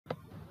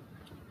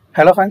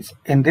Hello friends,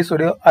 in this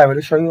video I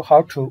will show you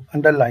how to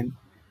underline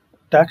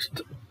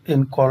text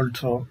in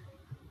CorelDRAW.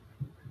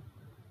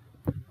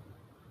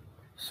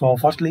 So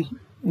firstly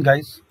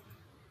guys,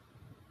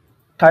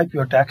 type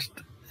your text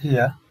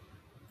here.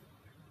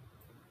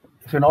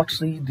 If you not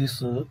see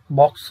this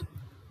box,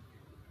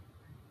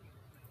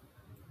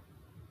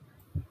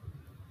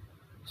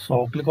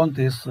 so click on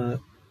this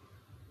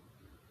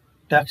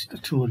text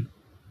tool.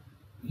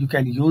 You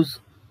can use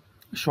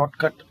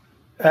shortcut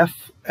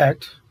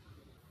F8.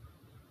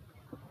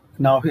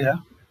 Now here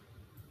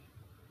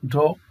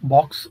draw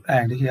box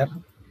and here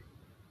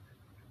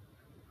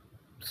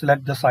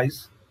select the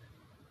size.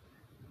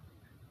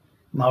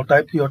 Now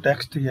type your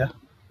text here.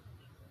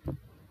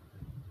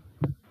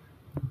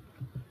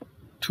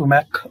 To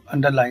make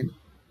underline,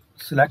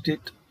 select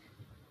it,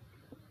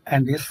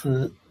 and this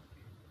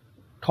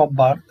top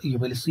bar you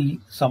will see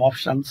some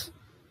options.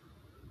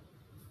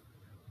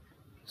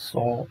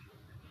 So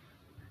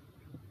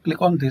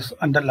click on this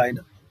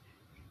underline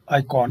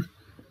icon.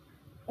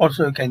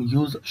 Also you can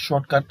use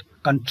shortcut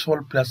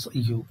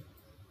Ctrl+U.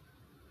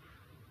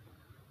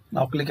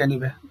 Now click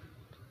anywhere.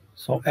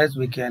 So as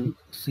we can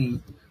see,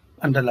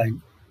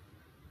 underline.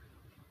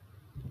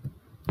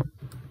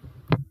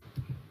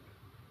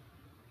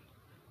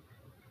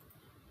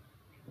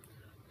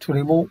 To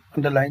remove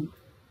underline,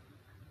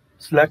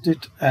 select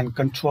it and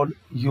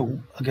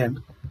Ctrl+U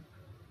again.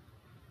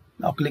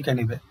 Now click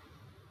anywhere.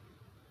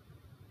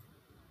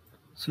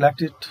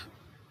 Select it,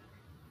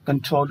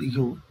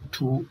 Ctrl+U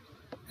to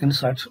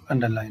insert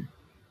underline.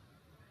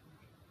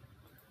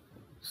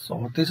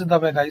 So this is the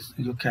way guys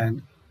you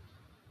can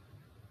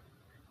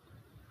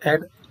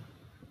add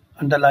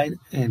underline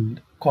in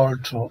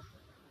CorelDRAW.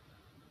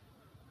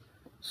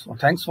 So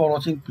thanks for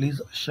watching.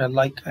 Please share,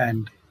 like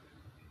and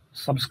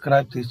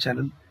subscribe this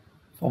channel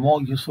for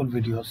more useful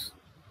videos.